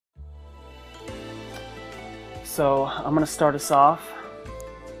So I'm gonna start us off.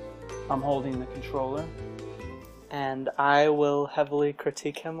 I'm holding the controller. And I will heavily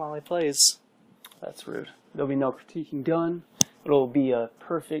critique him while he plays. That's rude. There'll be no critiquing done. It'll be a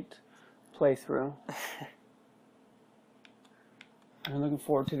perfect playthrough. I'm looking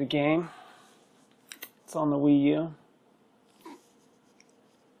forward to the game. It's on the Wii U.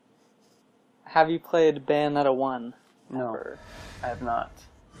 Have you played Bayonetta 1? No, ever? I have not.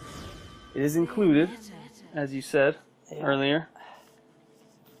 It is included, as you said earlier.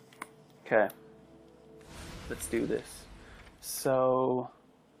 Okay. Let's do this. So,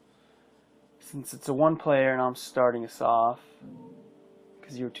 since it's a one player and I'm starting us off,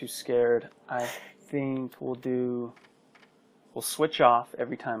 because you were too scared, I think we'll switch off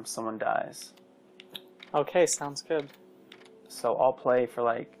every time someone dies. Okay, sounds good. So I'll play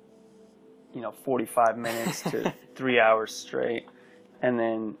for 45 minutes to 3 hours straight, and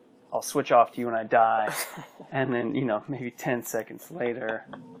then I'll switch off to you when I die, and then, maybe 10 seconds later,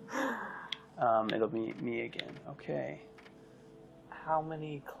 it'll be me again. Okay. How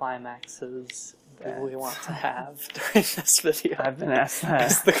many climaxes do we want to have during this video? I've been asked that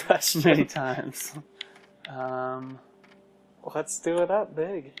That's the question. many times. Let's do it up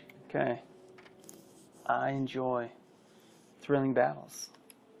big. Okay. I enjoy thrilling battles.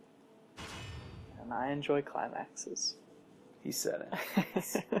 And I enjoy climaxes. He said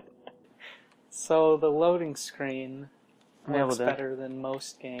it. So the loading screen I'm able works to- better than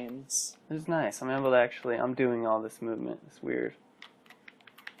most games. It's nice. I'm able to I'm doing all this movement. It's weird.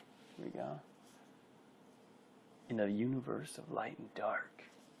 Here we go. In a universe of light and dark.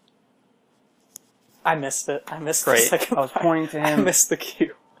 I missed it. I missed Great. the second I was part. pointing to him. I missed the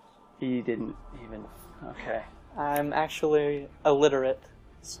cue. He didn't even... Okay. I'm actually illiterate,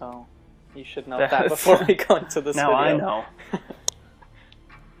 so you should know That's- that before we go into this Now video. I know.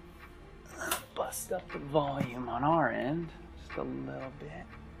 Bust up the volume on our end just a little bit.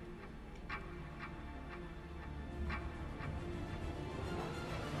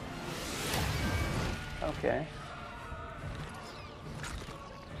 Okay.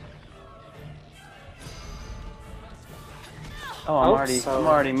 Oh, I'm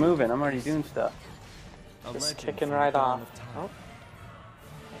already moving. I'm already doing stuff. Just kicking right off. Oh.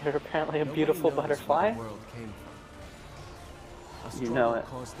 You're apparently a beautiful butterfly. You know it.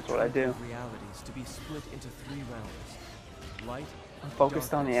 That's what I do. I'm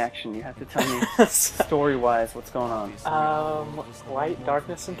focused on the action. You have to tell me story-wise what's going on. Light,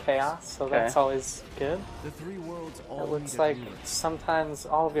 darkness, and chaos, so that's always good. It looks like sometimes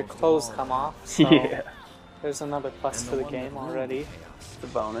all of your clothes come off, so Yeah. there's another plus to the game already. The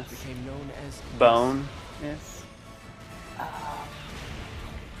bonus. Bone. Yes.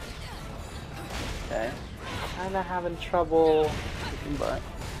 Okay. Kinda having trouble Kicking butt.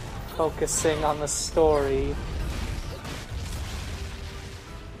 focusing on the story.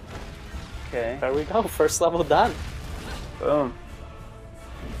 Okay. There we go, first level done. Boom.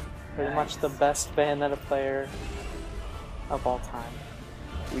 Pretty much the best Bayonetta player of all time.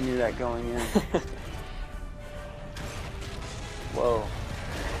 We knew that going in. Whoa.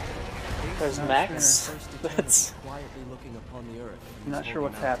 There's Max. That's I'm not sure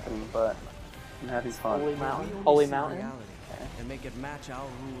what's happening, but I'm having fun. Holy Mountain. Holy Mountain. Okay. And make it match our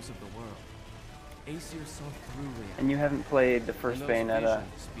rules of the world. Aesir saw through reality. And you haven't played the first Bayonetta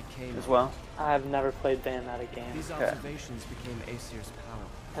as well? I've never played Bayonetta game. These Okay. observations became Aesir's power.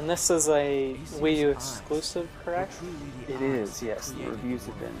 And this is a Wii U exclusive, correct? It is, yes. The reviews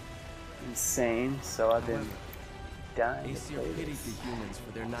have been insane, so I've been dying to Aesir play pitied this. the humans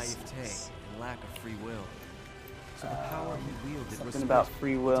for their naivete and lack of free will. So the power he wielded was Something about split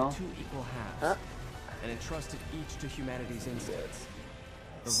free will. into 2 equal halves, Huh? and entrusted each to humanity's instincts.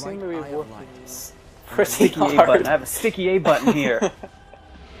 The Seem to right be eye of working light. pretty Sticky A hard. button. I have a sticky A button here.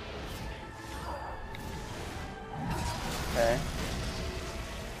 Okay.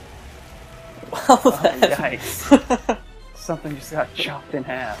 Well then. Yikes. Something just got chopped in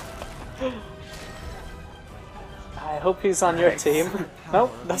half. I hope he's on your Nice. team.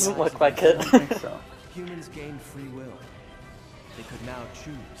 Nope, doesn't look like I it. don't think so. Humans gained free will. They could now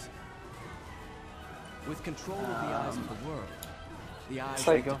choose. With control of the eyes of the world, the eyes It's Should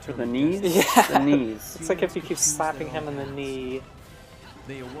I like- go for the knees? Yeah. The knees. It's like if you keep slapping him in the knee,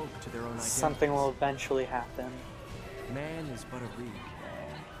 they awoke to their own identities. something will eventually happen. Man is but a reed,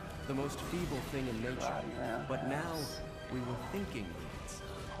 the most feeble thing in nature. Yeah. But now we were thinking reeds.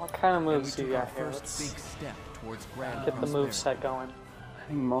 What kind of And we moves do took you our got here? first Let's big step towards grand get the move set going. I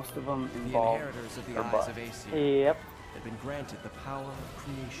think most of them The involve inheritors of the her eyes butt, of Aesir Yep. had been granted the power of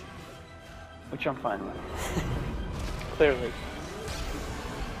creation. which I'm fine with. Clearly.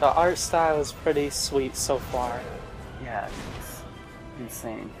 The art style is pretty sweet so far. Yeah, it's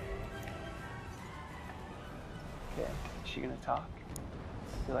insane. Okay, is she gonna talk?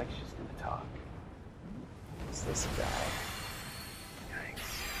 I feel like she's gonna talk. Who's this guy?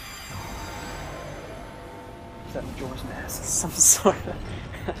 Yikes. Is that Majora's Mask? Some sort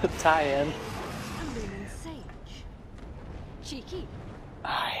of tie-in. A lumen sage. Cheeky.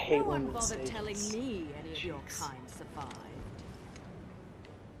 I hate No one lumen bothered telling sages. me any of your kind survived.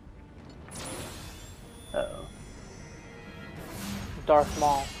 Uh-oh. Darth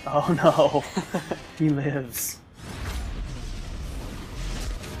Maul. Oh no! He lives.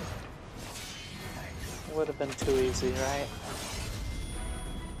 Would have been too easy, right?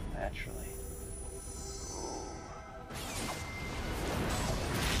 Naturally.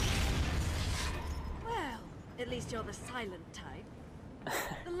 Well, at least you're the silent type.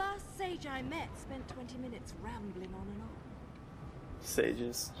 The last sage I met spent 20 minutes rambling on and on.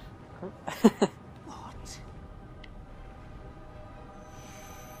 Sages. What?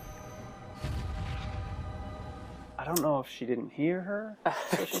 I don't know if she didn't hear her,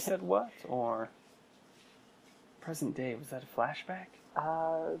 so she said what, or present day. Was that a flashback?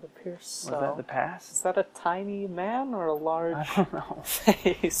 It appears so. Was that the past? Is that a tiny man or a large I don't know.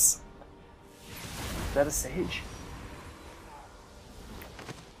 face? Is that a sage?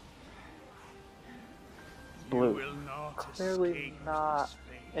 Blue. Clearly not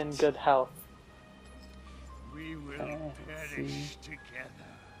in good health. We will let's perish see. together.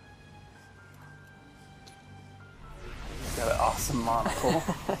 He's got an awesome monocle.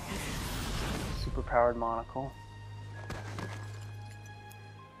 Super powered monocle.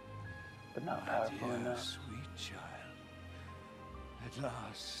 But not powerful Dear enough. sweet child, at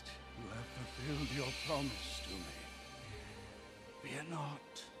last you have fulfilled your promise to me. Fear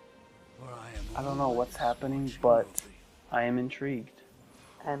not, for I am. I don't know what's always happening, watching but over you. I am intrigued.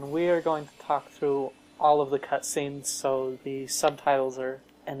 And we are going to talk through all of the cutscenes, so the subtitles are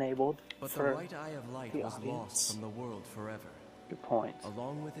enabled But the for right eye of light the was audience. lost from the world forever, Good point.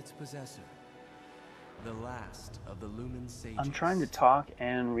 along with its possessor, the last of the Lumen Sages. I'm trying to talk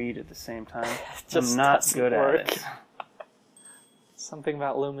and read at the same time. Just I'm not doesn't good work. at it. something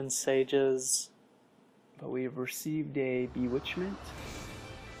about lumen sages. But we have received a bewitchment.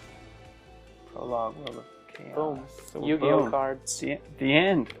 Prologue, World of Chaos. Boom. So Yu-Gi-Oh boom. cards. The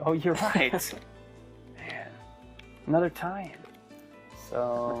end. Oh, you're right. Man. Another tie-in.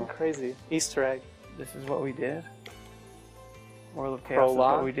 So, Looking crazy. Easter egg. this is what we did? World of Chaos is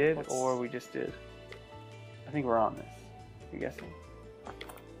Prologue? what we did? What's- Or we just did? I think we're on this. You guessing?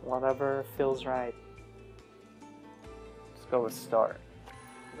 Whatever feels right. Let's go with start.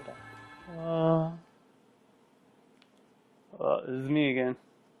 This is me again.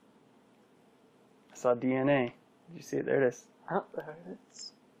 I saw DNA. Did you see it? There it is. Oh, there it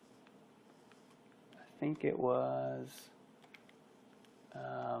is. I think it was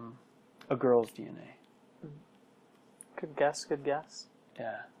a girl's DNA. Good guess, good guess.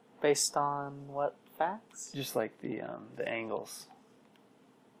 Yeah, Based on what facts? just like the angles.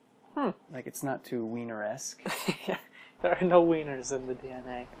 Hmm. Like it's not too Wiener-esque. There are no wieners in the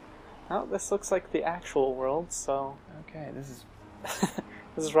DNA. Oh, this looks like the actual world, so Okay, this is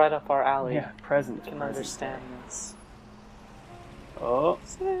this is right up our alley. yeah present. You can present understand day. this. Oh,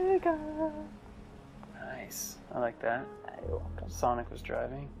 Sega! nice. I like that. You're welcome. Sonic was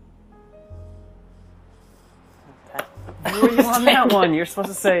driving. Okay. Where were you on that one? You're supposed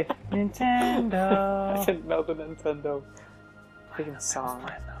to say I Nintendo. didn't know the Nintendo theme That was song.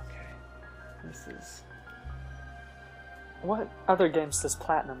 Platinum, okay. This is What other games does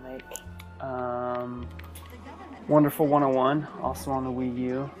Platinum make? Wonderful 101, also on the Wii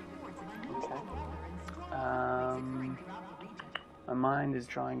U. Okay. My mind is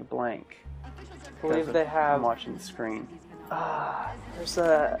drawing a blank. I believe they I'm have. watching the screen. There's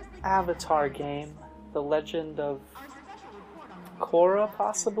a Avatar game, The Legend of Korra,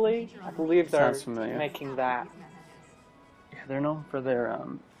 possibly. I believe they're Sounds familiar. making that. Yeah, they're known for their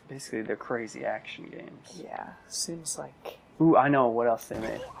basically their crazy action games. Yeah, seems like. Ooh, I know what else they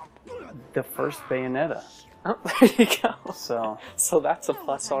made. The first Bayonetta. Oh, there you go. So So that's a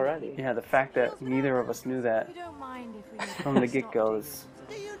plus already. yeah, the fact that neither of us knew that You don't mind if we need to from the stop get-go doing is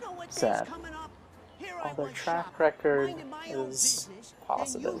this. sad. Well, their track record is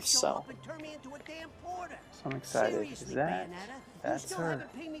positive, so. So I'm excited. Is that's her?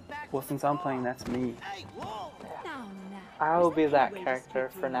 Well, since I'm playing, that's me. No, no. I will be that character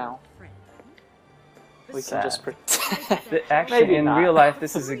for now. We can Sad. just pretend. Actually, Maybe in not. real life,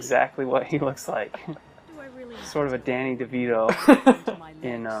 this is exactly what he looks like. Do I really Sort of a Danny DeVito have my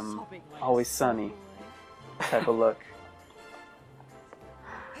in legs sobbing like Always a Sunny schoolboy? type of look.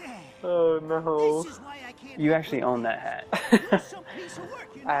 Oh no. You actually own that hat.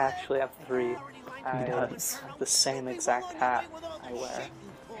 I actually have 3. I does. have the same exact hat I wear.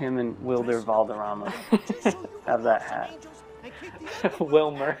 Him and Wilder Valderrama have that hat.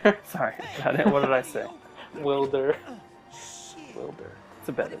 Wilmer. Sorry, is that it? What did I say? Wilder. Wilder. It's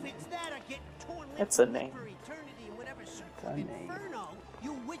a better name. It's a name. It's a name.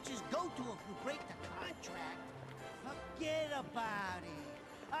 You witches go to if you break the contract. Forget about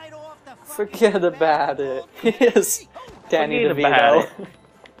it. I'd off the Forget about it. He is Danny Forget DeVito. about it.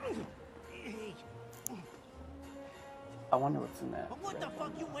 I wonder what's in that. But what the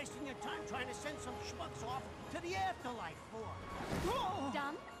fuck you wasting your time trying to send some schmucks off to the afterlife for?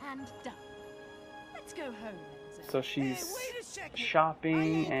 Done and done. Let's go home then, Zoe. So she's Hey, wait a second.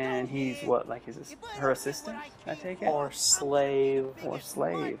 shopping, and he's what, like her assistant? I take it. Or slave. Or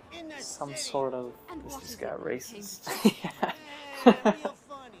slave. Some sort of... And This what just is got it that racist. came Yeah, real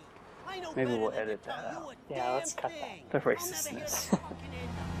funny. I know Maybe better we'll than to edit tell that you out. a Yeah, let's damn cut that. thing. The I'll never hear racistness. that fucking end.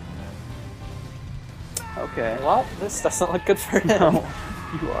 Okay. Well, this doesn't look good for him. No,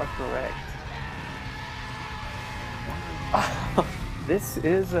 you are correct. This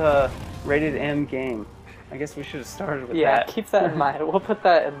is a rated M game. I guess we should have started with Yeah, that. keep that in mind. We'll put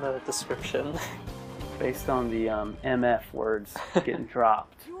that in the description. Based on the MF words getting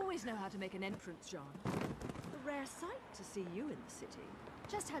dropped. You always know how to make an entrance, John. A rare sight to see you in the city.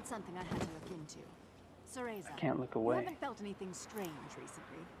 Just had something I had to look into. Cereza, Can't look you away. haven't felt anything strange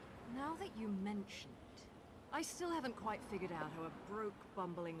recently. Now that you mention it, I still haven't quite figured out how a broke,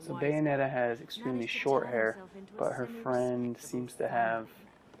 bumbling So wise Bayonetta guy has extremely managed to short turn hair, himself into a but her friend semi-respectable seems to family have man.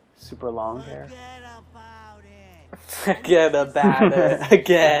 super long hair. Forget about it. Forget about it.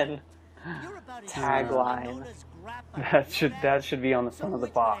 Again. You're about as Tagline. known as grappa. That should be on the front of the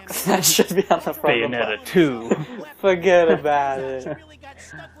box. That should be on the front of the Bayonetta box. 2. Forget about it. Really got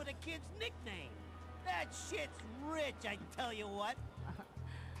stuck with a kid's nickname. That shit's rich, I tell you what.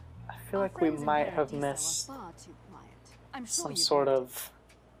 I feel like we might have missed some sort of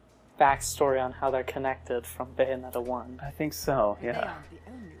backstory on how they're connected from Bayonetta 1. I think so, yeah.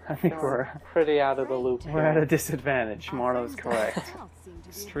 I think we're Pretty out of the loop at a here. disadvantage. Marlo's correct.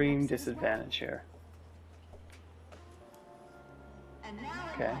 Extreme disadvantage here.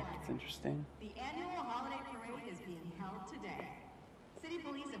 Okay, that's interesting. The annual holiday parade is being held today. City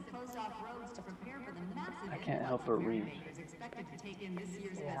police have closed off roads to prepare for the massive I can't help but read. influx of expected to take in this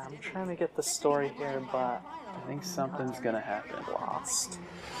year's Yeah, I'm festivities. trying to get the story here, but I think something's gonna happen. lost.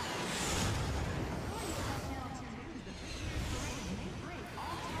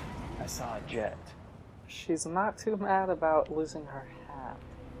 I saw a jet. She's not too mad about losing her hat.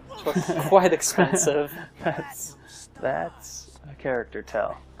 Which was quite expensive. That's a character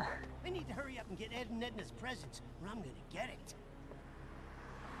tell. I need to hurry up and get Ed and Edna's presents, or I'm gonna get it.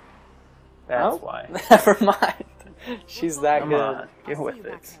 That's Oh, why. Never mind. She's that Come good. on, get with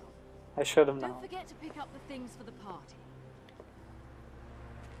it. I should have Don't known. forget to pick up the things for the party.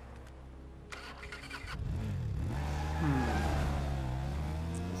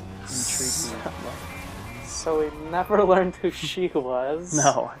 Intriguing. So we never learned who she was.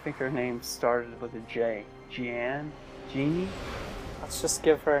 No, I think her name started with a J. Jeanne? Jeannie? Let's just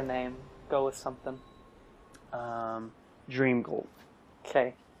give her a name. Go with something. Dream Gold.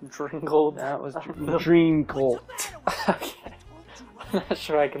 Okay. Dringled. That was Dream Gold. Okay. I'm not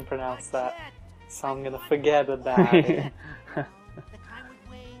sure I can pronounce that. So I'm gonna forget about it. The kind with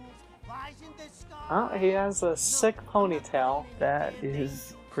wings, flies in the sky. Oh, he has a sick ponytail. That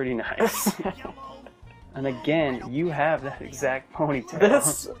is pretty nice. And again, you have that exact ponytail.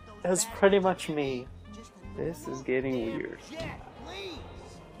 This is pretty much me. This is getting weird. Yeah, please.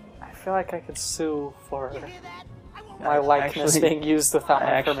 I feel like I could sue for You hear that? I won't my likeness Actually- being used without I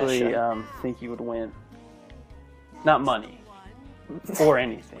my actually permission. think you would win. Not money. Or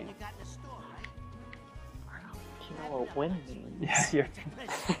anything. you got in the store, right? You know what win means. Yeah, you're,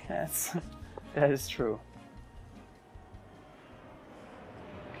 that is true.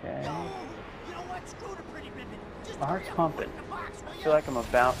 Okay. You know what? Screw the pretty ribbon. Just My heart's hurry up and pumping. put it in the box, will I ya? feel like I'm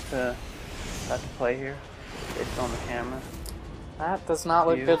about to play here. Based on the camera. That does not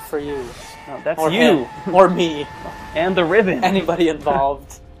look You. good for you. No, that's Or you! him. Or me. And the ribbon! Anybody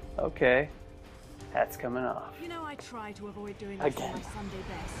involved. Okay. Hat's coming off. You know, I try to avoid doing this Again. on my Sunday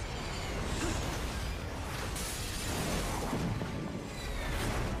best.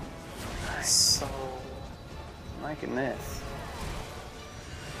 So... Liking this.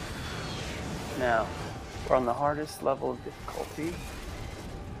 Now, we're on the hardest level of difficulty.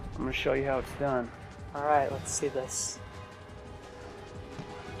 I'm gonna show you how it's done. Alright, let's see this.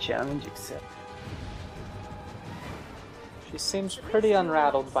 Challenge accepted. She seems pretty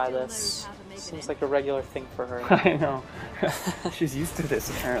unrattled by this. Seems like a regular thing for her. I know. She's used to this,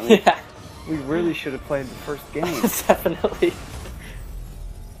 apparently. Yeah. We really should have played the first game. Definitely.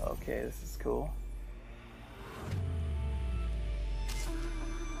 Okay, this is cool.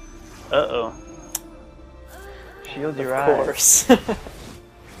 Uh-oh. Shield your eyes. Of course.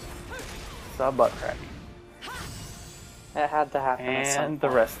 Saw a butt crack. It had to happen at some And the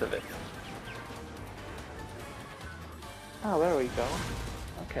point. rest of it. Oh, there we go.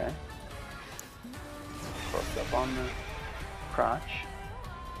 Okay. Close up on the crotch.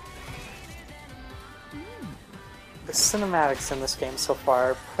 The cinematics in this game so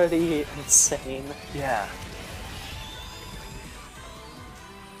far are pretty insane. Yeah.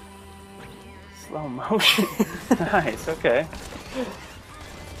 Slow motion. Nice, okay.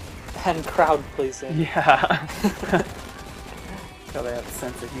 And crowd pleasing. Yeah. So they have a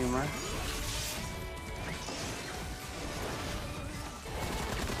sense of humor.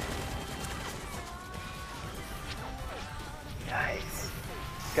 Nice.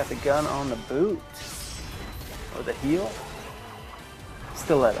 Got the gun on the boot. Or the heel.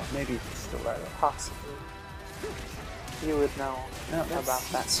 Stiletto. Maybe it's a stiletto. Possibly. You would know No, about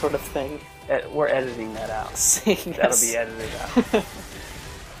that sort of thing. We're editing that out. Seeing That'll as be edited out.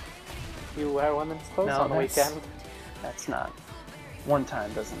 you wear women's clothes No, on the that's- weekend. That's not. One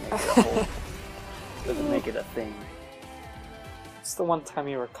time doesn't make it a whole. Doesn't make it a thing. It's the one time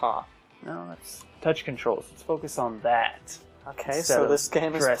you were caught. No, that's touch controls. Let's focus on that. Okay, Instead so of this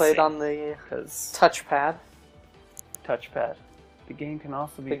game is dressing. played on the Because touchpad. touchpad. The game can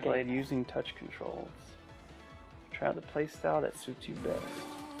also be The game. played using touch controls. Try out the playstyle that suits you best.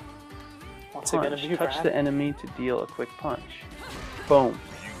 What's it gonna Punch. be, Touch Brad? the enemy to deal a quick punch. Boom.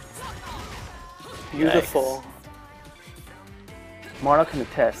 Beautiful. Marlo can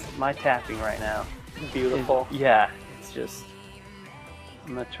attest. My tapping right now. Beautiful. Yeah, it's just.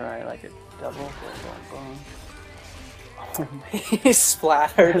 I'm gonna try like a double. Boom, boom. He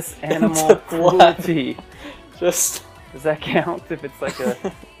splattered That's animal into blood. cruelty. Just Does that count if it's like a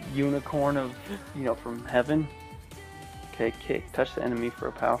unicorn of, from heaven? Okay, kick. Touch the enemy for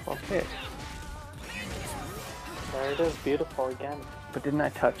a powerful kick. there it is, beautiful again. But didn't I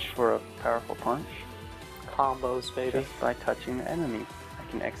touch for a powerful punch? Combos, baby. Just by touching the enemy, I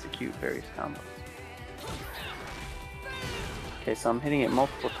can execute various combos. Okay, so I'm hitting it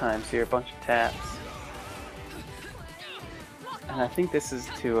multiple times here, a bunch of taps. And I think this is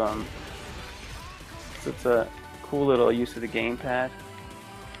to, so it's a cool little use of the gamepad.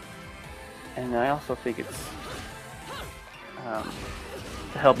 And I also think it's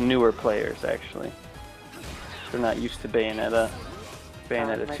to help newer players, actually. If they're not used to Bayonetta.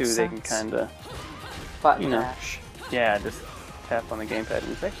 Bayonetta makes 2, they can sense. kind of, Button you know. mash. yeah, just tap on the gamepad,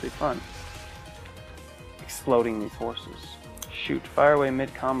 and it's actually fun. Exploding these horses. Shoot, fire away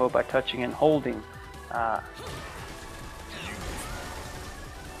mid combo by touching and holding. Ah,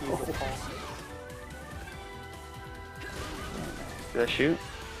 Beautiful. did I shoot?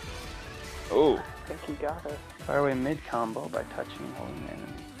 Oh. I think you got it. Fire away mid combo by touching and holding the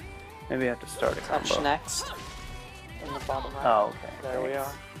enemy. Maybe I have to start a combo. Touch next. In the bottom right. Oh, okay. There we Thanks.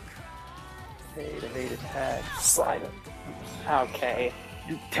 are. Evade attack. Slide it. Okay.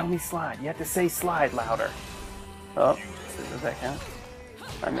 Tell me slide. You have to say slide louder. Oh, does that count?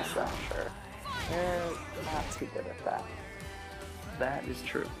 I missed that. Sure. They're not too good at that. That is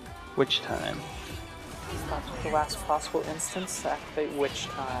true. Which time? Stop at the last possible instance to activate which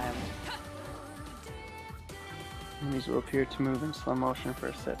time. Enemies will appear to move in slow motion for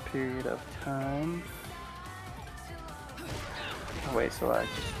a set period of time. Oh wait, so I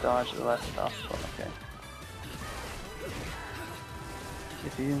just dodged the last possible. Okay.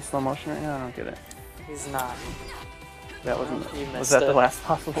 Is he in slow motion right now? I don't get it. He's not. That wasn't. You Was missed that the it. last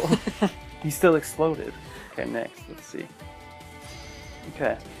possible? He still exploded. Okay, next. Let's see.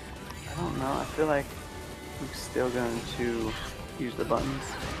 Okay. I don't know. I feel like I'm still going to use the buttons.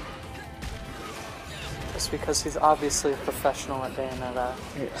 Just because he's obviously a professional at Bayonetta.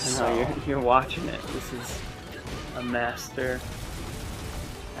 I know you're watching it. This is a master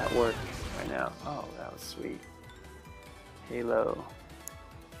at work right now. Oh, that was sweet. Halo.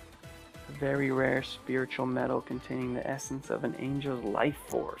 A very rare spiritual metal containing the essence of an angel's life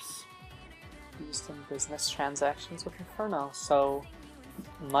force. Used in business transactions with Inferno. So,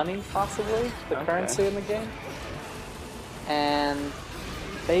 money possibly? The Okay. currency in the game? And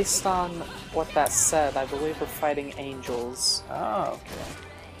based on what that said, I believe we're fighting angels. Oh, okay.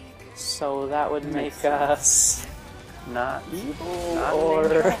 So that would Makes make us Not evil Not an or...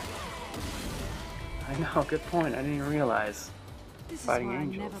 angel. I know, good point. I didn't even realize. This Fighting is why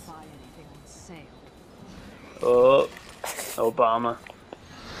angels. I never buy anything on sale. Oh, Obama.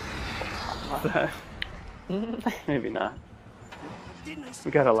 Maybe not.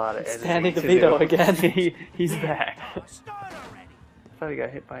 We got a lot of editing Danny to DeVito do. again. He's back. Start already. I thought he got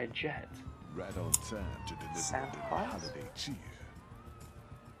hit by a jet. Right on time to deliver Santa the Claus? holiday cheer.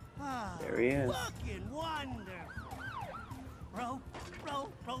 Ah, There he is. Fucking wonderful.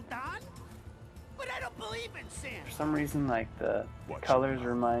 Don? But I don't believe in Santa. For some reason, like the colors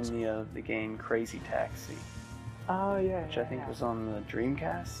remind me of the game Crazy Taxi, Oh yeah. which I think was on the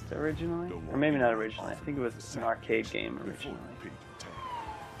Dreamcast originally, or maybe not originally. I think it was an arcade game originally.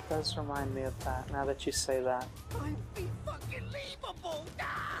 It does remind me of that. Now that you say that. Unbelievable.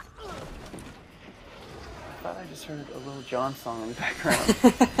 Ah! I thought I just heard a little John song in the background.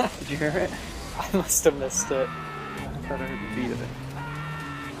 Did you hear it? I must have missed it. I thought I heard the beat of it.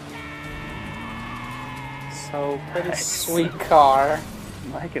 So pretty Nice. sweet car.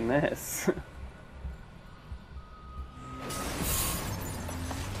 I'm liking this.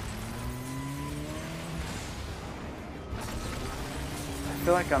 I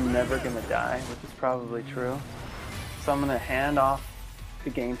feel like I'm never gonna die, which is probably true. So I'm gonna hand off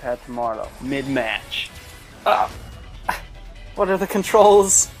the gamepad to Marlo mid-match. What are the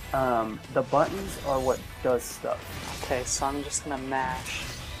controls? The buttons are what does stuff. Okay, so I'm just gonna mash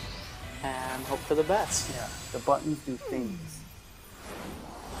and hope for the best. Yeah, the buttons do things.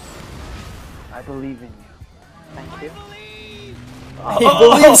 I believe in you. Thank you. He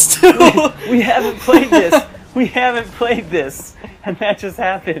believes too! We haven't played this! We haven't played this! And that just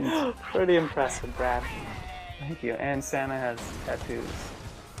happened. Pretty impressive, Brad. Thank you. And Santa has tattoos.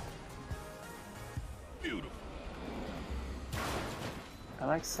 Beautiful. I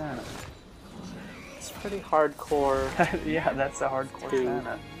like Santa. It's pretty hardcore. Yeah, that's a hardcore Dude.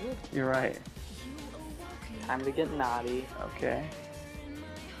 Santa. You're right. Time to get naughty. Okay.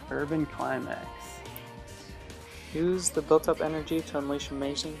 Urban Climax. Use the built-up energy to unleash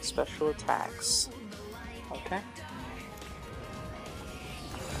amazing special attacks. Okay.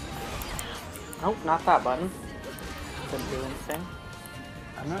 Nope, not that button. Didn't do anything.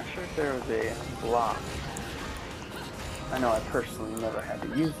 I'm not sure if there was a block. I know I personally never had to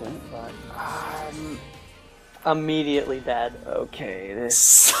use it, but... Immediately dead. Okay, this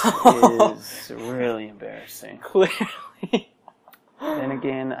So is really embarrassing. clearly. Then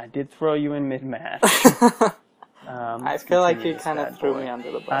again, I did throw you in mid-match. I Let's feel like continue you this kind of bad threw boy. me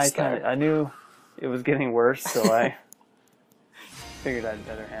under the bus there. I knew it was getting worse, so I figured I'd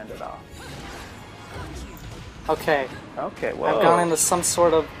better hand it off. Okay, Okay, whoa. I've gone into some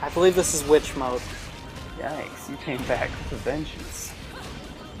sort of... I believe this is witch mode. Yikes, you came back with a vengeance.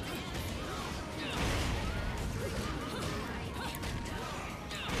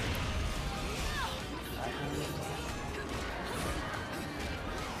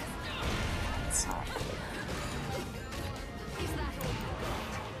 It's not good.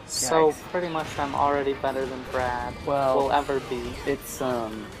 So Yikes. pretty much I'm already better than Brad Well- will ever be. It's,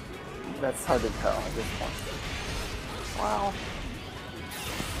 that's hard to tell at this point. Well,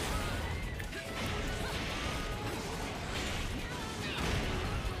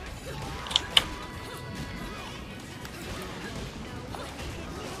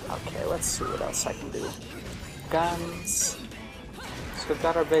 okay, let's see what else I can do. Guns. So we've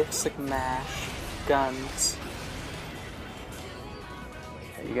got our basic mash. Guns.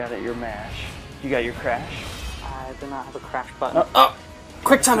 Okay, you got it, your mash. You got your crash. I do not have a crash button. Oh!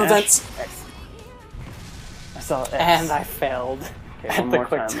 Quick time Smash. events! X. I saw X. And I failed. Okay, at one the more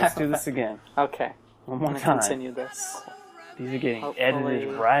quick time. Let's do time this again. Okay. One I'm more gonna time. continue this. These are getting Hopefully-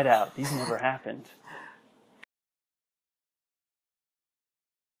 edited right out. These never happened.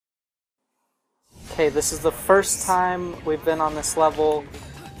 Okay, this is the first time we've been on this level.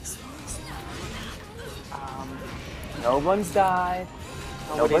 No one's died.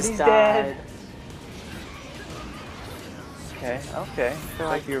 Nobody's Nobody's died. dead. Okay, okay. Feel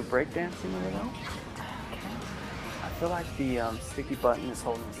like you're breakdancing a little. I feel like the sticky button is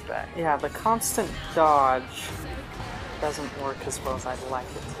holding us back. Yeah, the constant dodge doesn't work as well as I'd like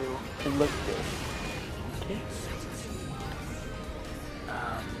it to. It looked good. Okay.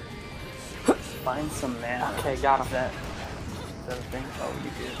 Find some mana. Okay, got him. Is that a thing? Oh,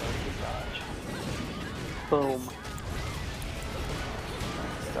 you did. That was a dodge. Boom.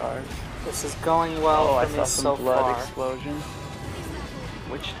 Stars. This is going well Oh, I for saw me some so blood far. explosion.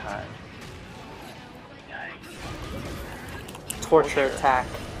 Which time? Yikes. Torture attack.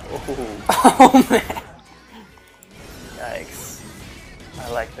 Oh, Oh man. yikes. I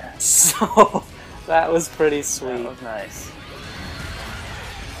like that. So that was pretty That sweet. was nice.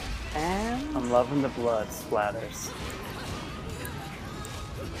 And I'm loving the blood splatters.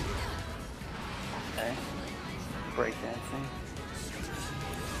 Okay. breakdancing.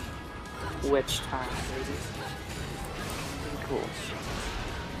 Which time, baby? Pretty cool.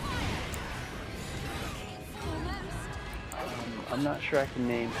 I'm not sure I can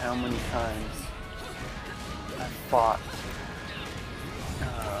name how many times I fought.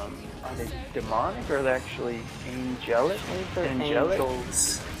 Are they demonic or are they actually angelic? I think they're Angelic?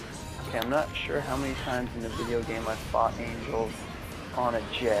 angels. Okay, I'm not sure how many times in the video game I fought angels on a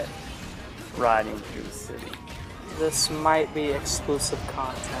jet riding through the city. This might be exclusive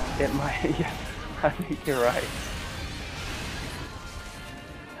content. It might, yeah, I think you're right.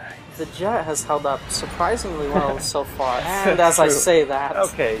 The jet has held up surprisingly well so far, That's and as I true. say that...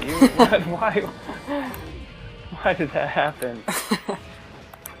 Okay, why did that happen?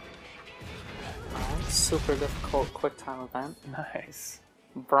 Super difficult quick time event. Nice.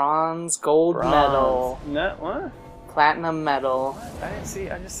 Bronze, gold medal, No, what? platinum medal, I didn't see,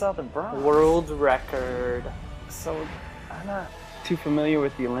 I just saw the bronze. world record. So, I'm not too familiar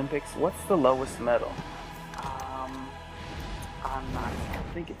with the Olympics. What's the lowest medal? I'm not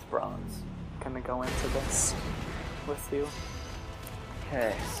I think it's bronze. gonna go into this with you.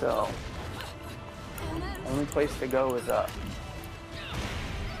 Okay, so only place to go is up.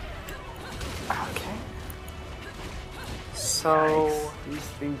 Okay. So, Nice. These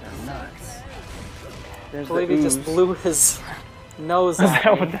things are nuts. I There's believe the he just ooze. blew his nose Is at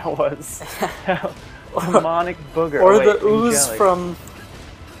that me. what that was? Demonic booger. Or Oh, wait, the ooze angelic. from...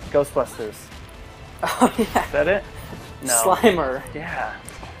 Ghostbusters. Oh yeah, Is that it? No. Slimer. Yeah,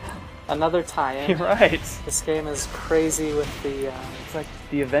 Another tie-in. you're right. This game is crazy with the... It's like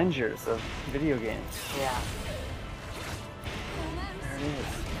the Avengers of video games. yeah. There it is.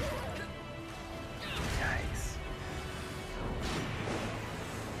 Yikes.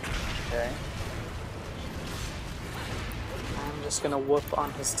 Okay. I'm just gonna whoop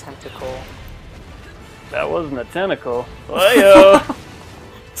on his tentacle. That wasn't a tentacle. Hey-yo!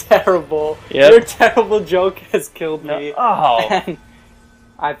 Terrible. Yep. Your terrible joke has killed No. me. Oh! And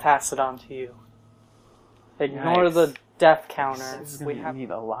I pass it on to you. Ignore Yikes. the death counter. This is We gonna have... need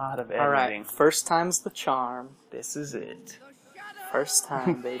a lot of editing. Alright, first time's the charm. This is it. First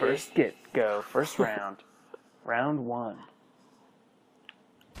time, baby. First go. First round. Round one.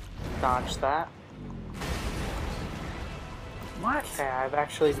 Dodge that. What? Okay, I've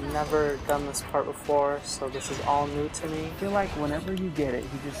actually never done this part before, so this is all new to me. I feel like whenever you get it,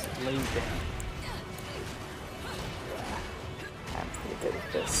 he just lays down. I'm pretty good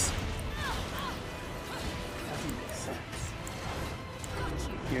at this. Doesn't make sense.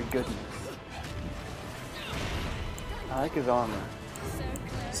 Your goodness. I like his armor.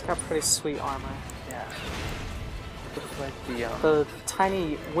 He's got pretty sweet armor. Yeah. Looks like the The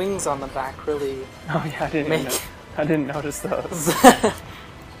tiny wings on the back really Oh yeah, I didn't notice those.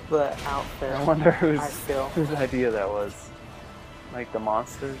 the outfit. I wonder I feel. whose idea that was. Like the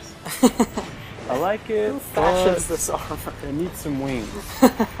monsters. I like it. Who fashions but this armor? It needs some wings.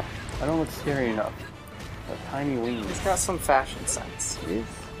 I don't look scary enough. The tiny wings. He's got some fashion sense. It is.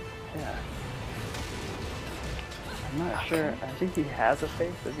 Yeah. I'm not sure. I think he has a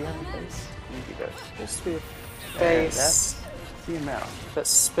face. Does he have a face? I think he does. Used to be a There, face see a mouth. that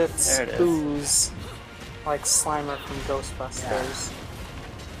spits There it is. ooze like Slimer from Ghostbusters.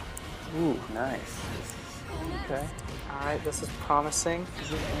 Ooh, nice. Okay. Alright, this is promising.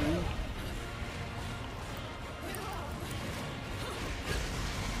 Is it me?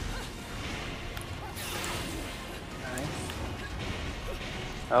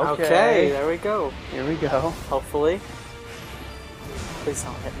 Nice. Okay, there we go. Here we go. Hopefully. Please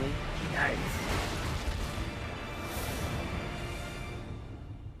don't hit me. Nice.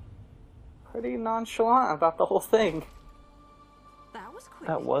 Pretty nonchalant about the whole thing. That was quick.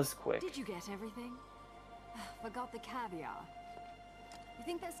 That was quick. Did you get everything? Forgot the caviar. You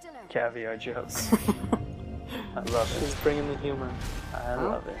think they're still open? Caviar jokes. I love She's it. bringing the humor. I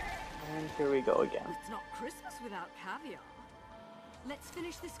love it. And here we go again. It's not Christmas without caviar. Let's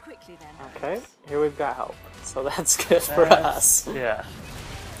finish this quickly then. Okay, here we've got help. So that's good for us. Yeah.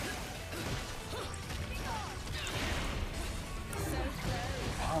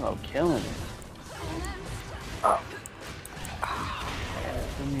 Apollo killing it. Oh.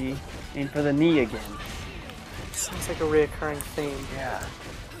 For the knee. Aim for the knee again. Seems like a reoccurring theme. Yeah.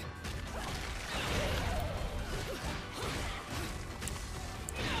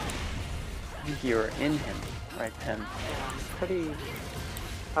 I think you were in him right then. Yeah, I'm pretty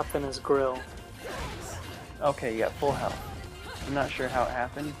up in his grill. Okay, you got full health. I'm not sure how it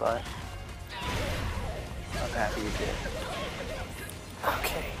happened, but I'm happy you did.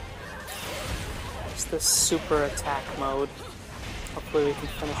 Okay. There's this super attack mode. Hopefully we can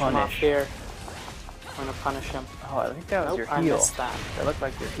finish him off Punish. here. I'm gonna punish him. Oh, I think that was Nope, your I heel. missed that. That looked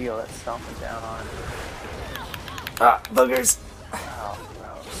like your heel that's stomping down on. Ah, boogers! Oh,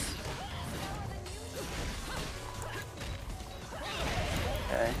 gross.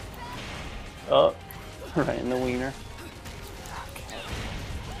 Okay. Oh, right in the wiener. Okay.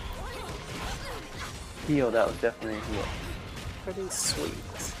 Heel, that was definitely a heel. Pretty sweet.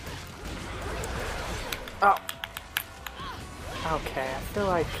 Oh! Okay, I feel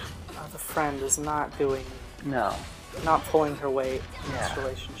like the friend is not doing... No. not pulling her weight in Yeah. this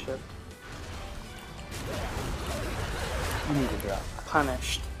relationship. You need to drop.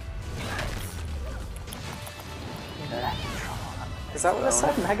 Punished. Okay. Is that what it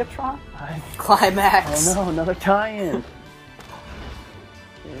said? Megatron? I- Climax! Oh no, another tie-in!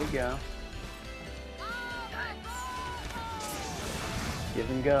 Here we go. Give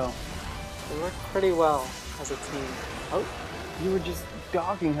and go. They work pretty well as a team. Oh, you were just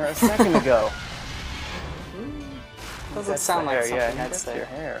dogging her a second ago. Doesn't That's sound the like hair, yeah, something I'd that's say. your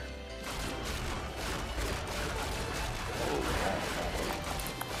hair.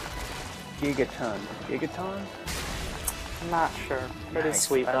 Gigaton. Gigaton? I'm not sure. Pretty Nice.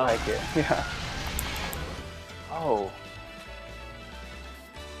 sweet I though. like it. Yeah. Oh.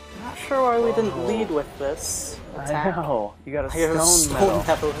 I'm not sure why we didn't Whoa. lead with this attack. I know. You got a I got a stone medal.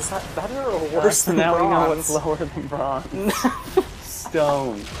 medal. Is that better or worse than now bronze? we know what's lower than bronze.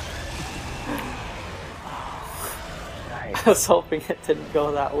 Stone. I Nice. was hoping it didn't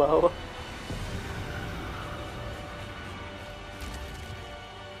go that low.